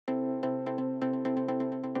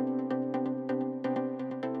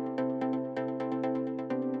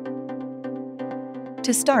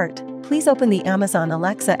To start, please open the Amazon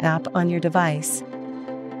Alexa app on your device.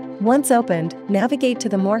 Once opened, navigate to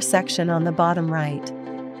the More section on the bottom right.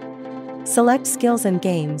 Select Skills and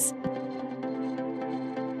Games.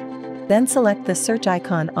 Then select the search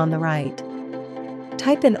icon on the right.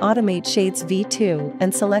 Type in Automate Shades V2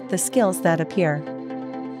 and select the skills that appear.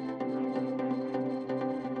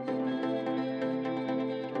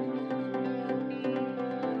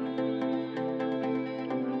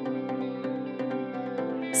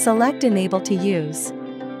 Select Enable to Use.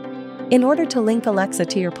 In order to link Alexa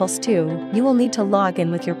to your Pulse 2, you will need to log in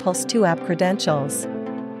with your Pulse 2 app credentials.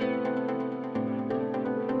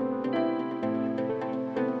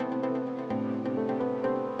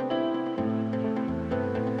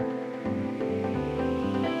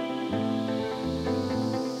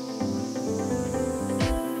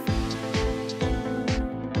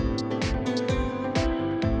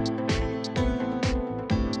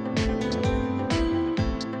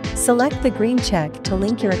 Select the green check to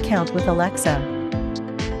link your account with Alexa.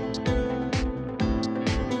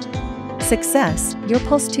 Success! Your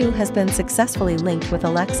Pulse 2 has been successfully linked with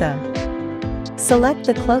Alexa. Select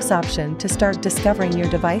the Close option to start discovering your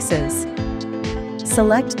devices.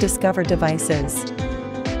 Select Discover Devices.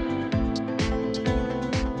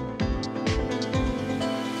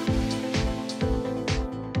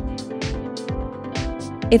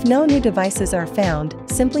 If no new devices are found,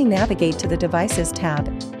 simply navigate to the Devices tab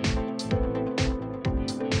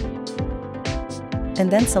and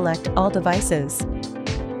then select All Devices.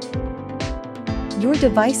 Your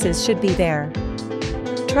devices should be there.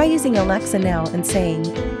 Try using Alexa now and saying,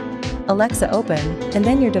 "Alexa open," and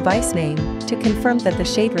then your device name, to confirm that the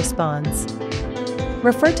shade responds.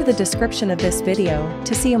 Refer to the description of this video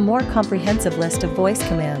to see a more comprehensive list of voice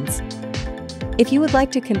commands. If you would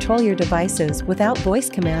like to control your devices without voice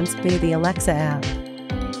commands via the Alexa app,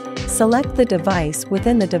 select the device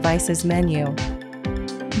within the Devices menu.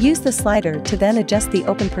 Use the slider to then adjust the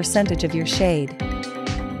open percentage of your shade.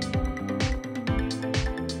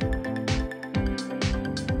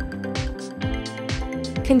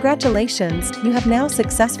 Congratulations, you have now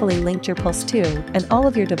successfully linked your Pulse 2 and all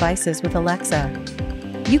of your devices with Alexa.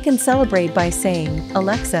 You can celebrate by saying,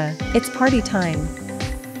 "Alexa, it's party time."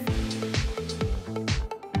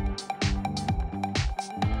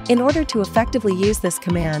 In order to effectively use this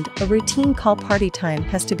command, a routine call party time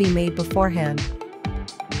has to be made beforehand.